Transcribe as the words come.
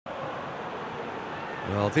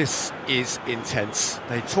Well, this is intense.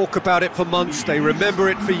 They talk about it for months, they remember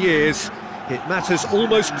it for years. It matters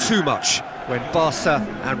almost too much when Barca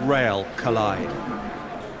and Real collide.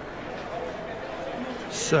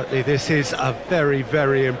 Certainly this is a very,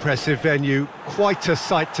 very impressive venue. Quite a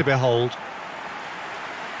sight to behold.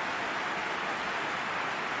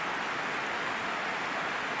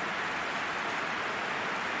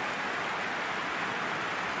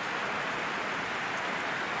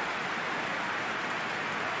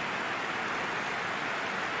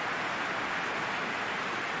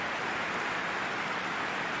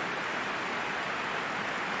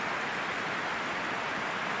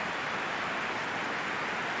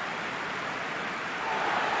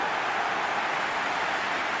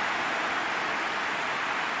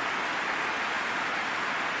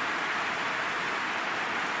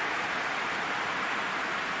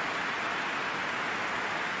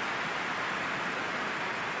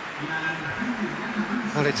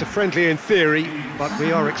 Well, it's a friendly in theory, but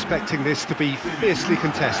we are expecting this to be fiercely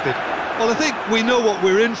contested. Well, I think we know what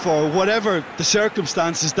we're in for, whatever the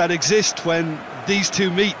circumstances that exist when these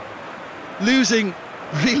two meet. Losing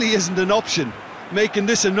really isn't an option, making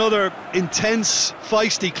this another intense,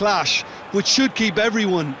 feisty clash, which should keep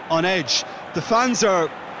everyone on edge. The fans are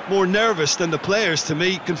more nervous than the players, to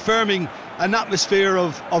me, confirming an atmosphere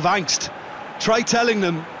of angst. Try telling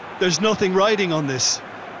them there's nothing riding on this.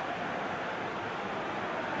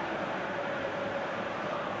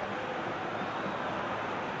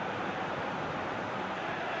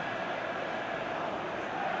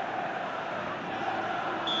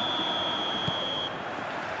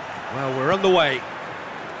 Well, we're on the way.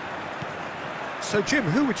 So, Jim,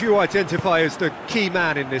 who would you identify as the key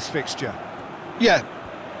man in this fixture? Yeah,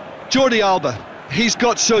 Jordi Alba. He's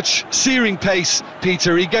got such searing pace,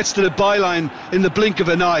 Peter. He gets to the byline in the blink of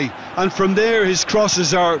an eye, and from there his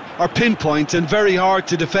crosses are pinpoint and very hard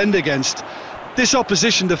to defend against. This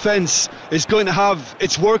opposition defence is going to have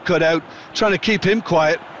its work cut out trying to keep him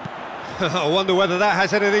quiet. I wonder whether that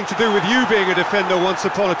has anything to do with you being a defender once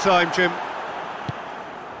upon a time, Jim.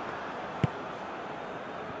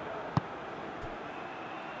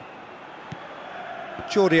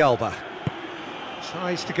 Jordi Alba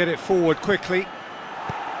tries to get it forward quickly.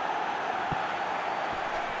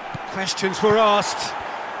 Questions were asked,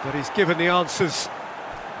 but he's given the answers.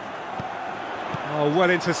 Oh, well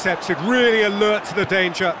intercepted, really alert to the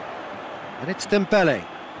danger. And it's Dembele.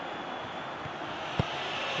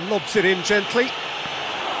 Lobs it in gently.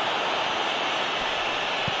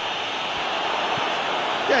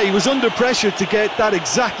 Yeah, he was under pressure to get that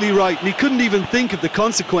exactly right, and he couldn't even think of the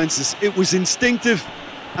consequences. It was instinctive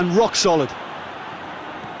and rock solid.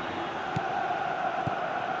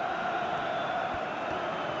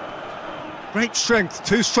 Great strength,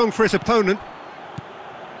 too strong for his opponent.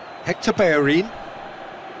 Hector Bellerin.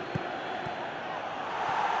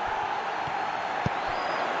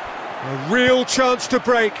 A real chance to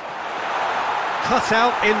break. Cut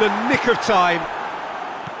out in the nick of time.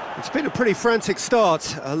 It's been a pretty frantic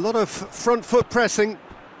start, a lot of front foot pressing.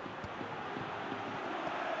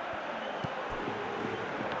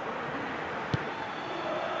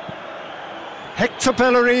 Hector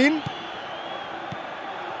Bellerin.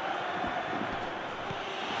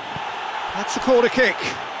 That's a corner kick.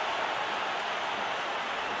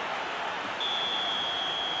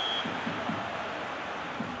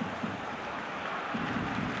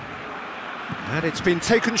 And it's been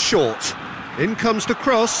taken short. In comes the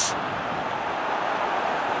cross.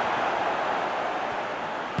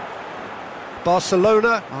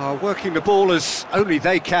 Barcelona are working the ball as only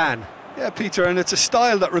they can. Yeah, Peter, and it's a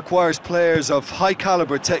style that requires players of high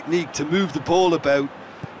calibre technique to move the ball about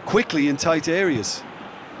quickly in tight areas.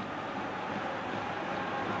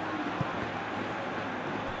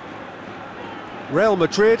 Real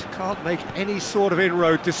Madrid can't make any sort of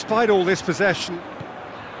inroad despite all this possession.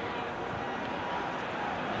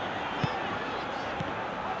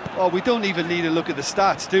 Oh, we don't even need to look at the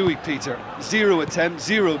stats, do we, Peter? 0 attempts,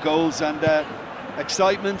 0 goals, and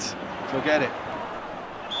excitement, forget it.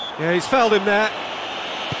 Yeah, he's fouled him there.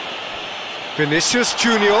 Vinicius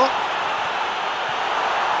Junior.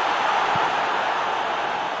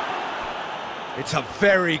 It's a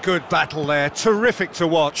very good battle there, terrific to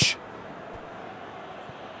watch.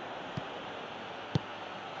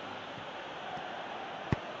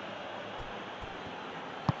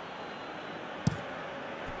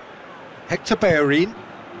 Hector Bellerin.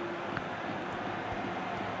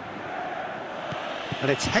 And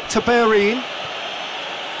it's Hector Bellerin.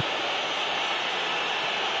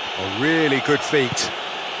 A really good feat.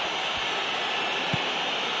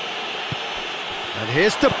 And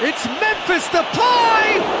here's it's Memphis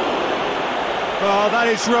Depay! Oh, that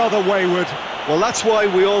is rather wayward. Well, that's why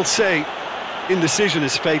we all say indecision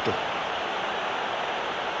is fatal.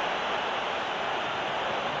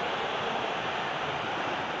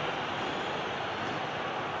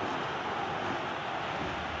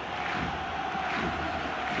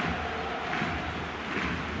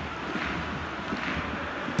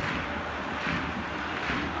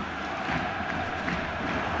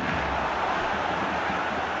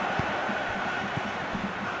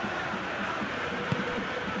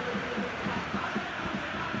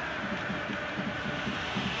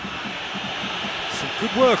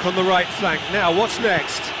 Good work on the right flank. Now, what's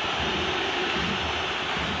next?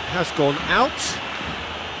 Has gone out.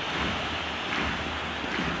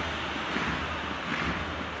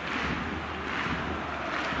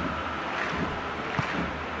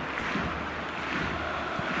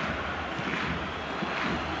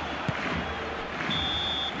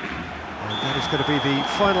 And that is going to be the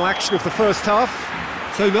final action of the first half.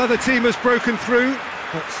 So neither team has broken through,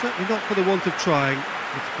 but certainly not for the want of trying.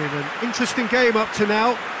 It's been an interesting game up to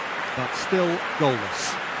now, but still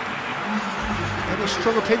goalless. Any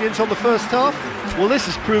strong opinions on the first half? Well, this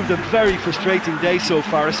has proved a very frustrating day so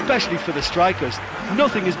far, especially for the strikers.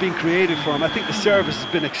 Nothing has been created for them. I think the service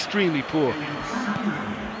has been extremely poor.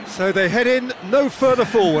 So they head in no further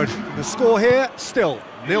forward. The score here, still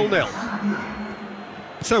 0-0.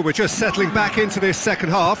 So we're just settling back into this second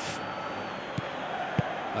half.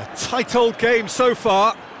 A tight old game so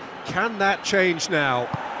far. Can that change now?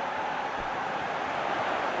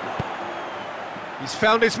 He's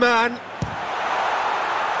found his man.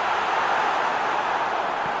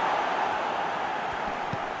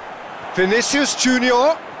 Vinicius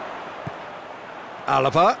Junior.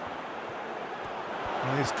 Alaba.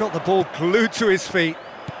 Well, he's got the ball glued to his feet.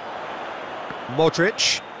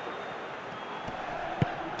 Modric.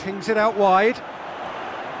 Pings it out wide.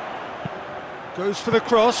 Goes for the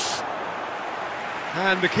cross.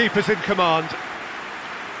 And the keeper's in command.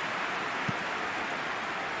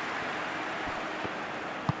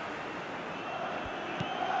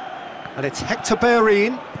 And it's Hector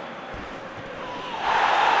Bellerin.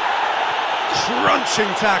 Crunching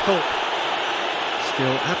tackle.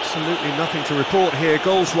 Still absolutely nothing to report here,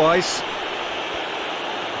 goals-wise.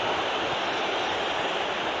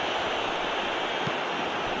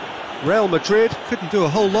 Real Madrid couldn't do a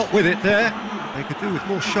whole lot with it there. They could do with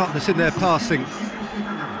more sharpness in their passing.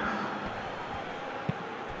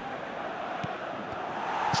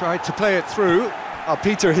 Tried to play it through.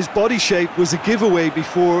 Peter, his body shape was a giveaway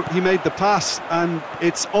before he made the pass, and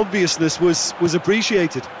its obviousness was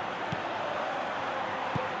appreciated.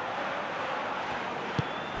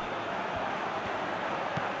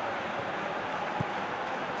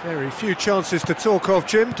 Very few chances to talk of,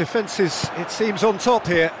 Jim. Defence is, it seems, on top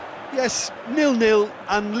here. Yes, 0-0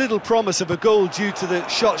 and little promise of a goal due to the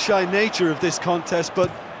shot-shy nature of this contest, but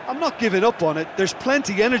I'm not giving up on it. There's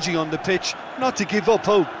plenty energy on the pitch, not to give up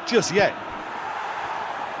hope just yet.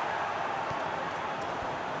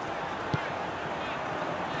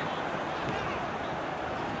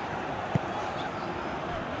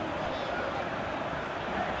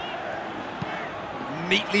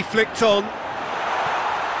 Neatly flicked on.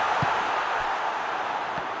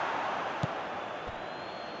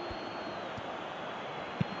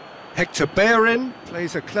 Hector Bellerin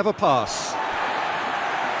plays a clever pass.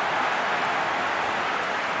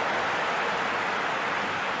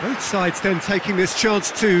 Both sides then taking this chance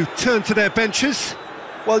to turn to their benches.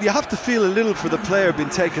 Well, you have to feel a little for the player being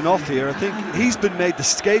taken off here. I think he's been made the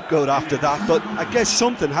scapegoat after that, but I guess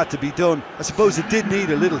something had to be done. I suppose it did need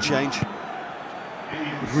a little change.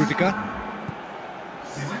 Rudiger.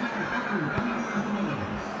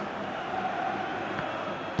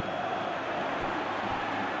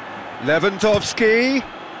 Lewandowski.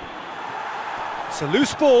 It's a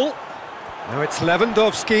loose ball. Now it's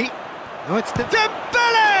Lewandowski. Now it's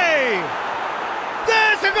Dembele!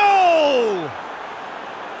 There's a goal!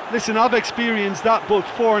 Listen, I've experienced that both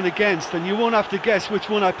for and against, and you won't have to guess which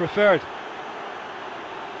one I preferred.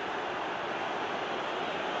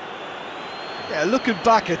 Yeah, looking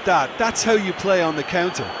back at that, that's how you play on the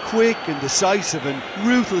counter. Quick and decisive and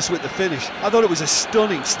ruthless with the finish. I thought it was a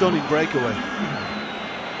stunning, stunning breakaway.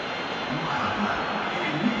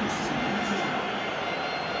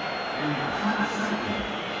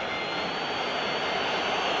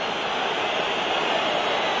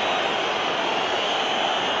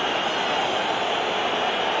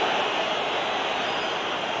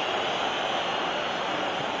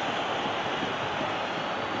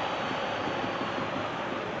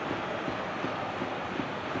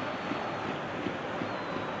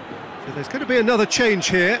 So there's going to be another change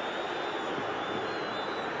here.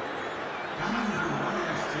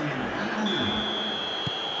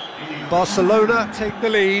 Barcelona take the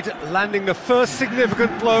lead, landing the first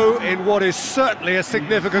significant blow in what is certainly a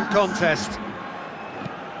significant contest.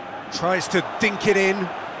 Tries to dink it in.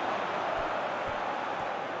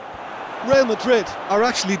 Real Madrid are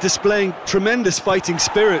actually displaying tremendous fighting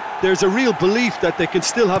spirit. There's a real belief that they can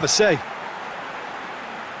still have a say.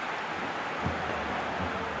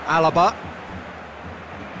 Alaba.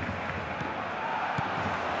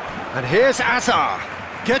 And here's Azar.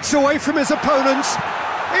 Gets away from his opponents.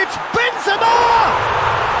 It's Benzema!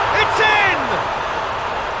 It's in!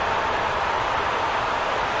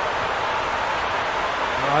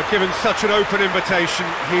 Given such an open invitation,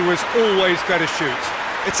 he was always going to shoot.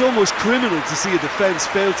 It's almost criminal to see a defence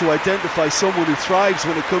fail to identify someone who thrives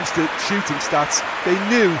when it comes to shooting stats. They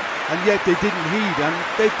knew, and yet they didn't heed, and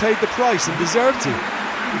they've paid the price and deserve to.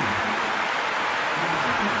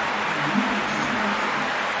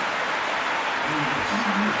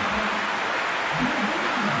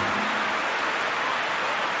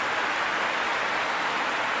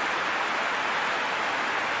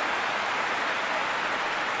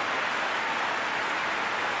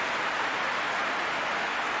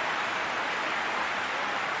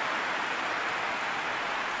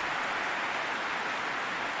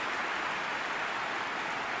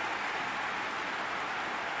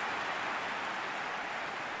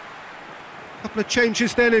 Couple of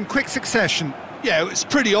changes then in quick succession. Yeah, it was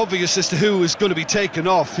pretty obvious as to who was going to be taken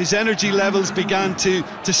off. His energy levels began to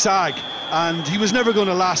sag, and he was never going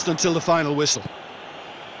to last until the final whistle.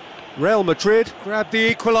 Real Madrid grabbed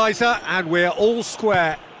the equaliser, and we're all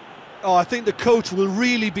square. Oh, I think the coach will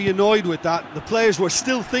really be annoyed with that. The players were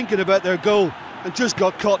still thinking about their goal and just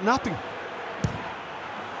got caught napping.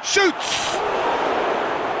 Shoots!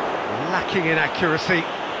 Lacking in accuracy.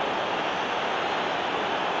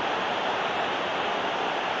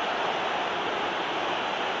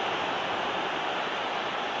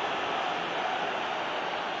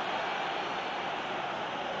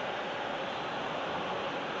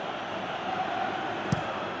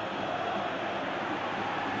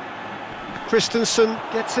 Christensen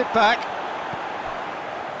gets it back.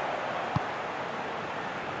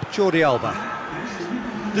 Jordi Alba.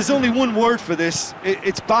 There's only one word for this.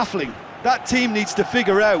 It's baffling. That team needs to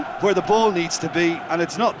figure out where the ball needs to be, and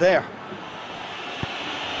it's not there.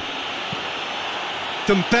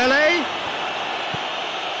 Dembele.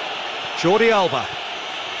 Jordi Alba.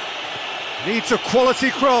 Needs a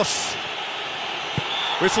quality cross.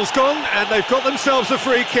 Whistle's gone, and they've got themselves a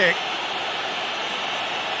free kick.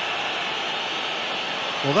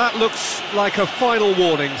 Well, that looks like a final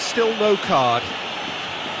warning, still no card.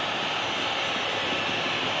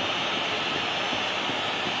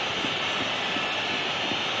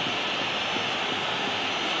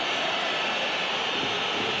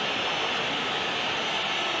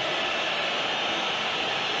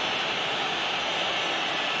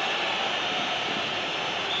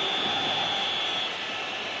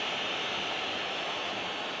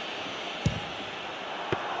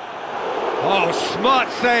 Oh,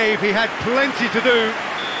 smart save, he had plenty to do.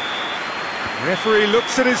 Referee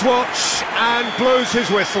looks at his watch and blows his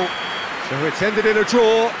whistle. So it's ended in a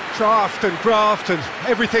draw, draft and graft and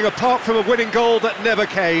everything apart from a winning goal that never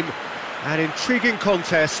came. An intriguing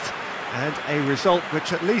contest and a result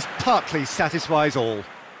which at least partly satisfies all.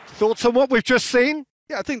 Thoughts on what we've just seen?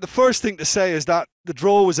 Yeah, I think the first thing to say is that the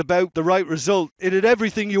draw was about the right result. It had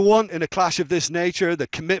everything you want in a clash of this nature, the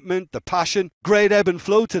commitment, the passion, great ebb and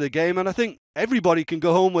flow to the game, and I think everybody can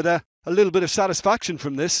go home with a little bit of satisfaction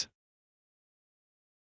from this.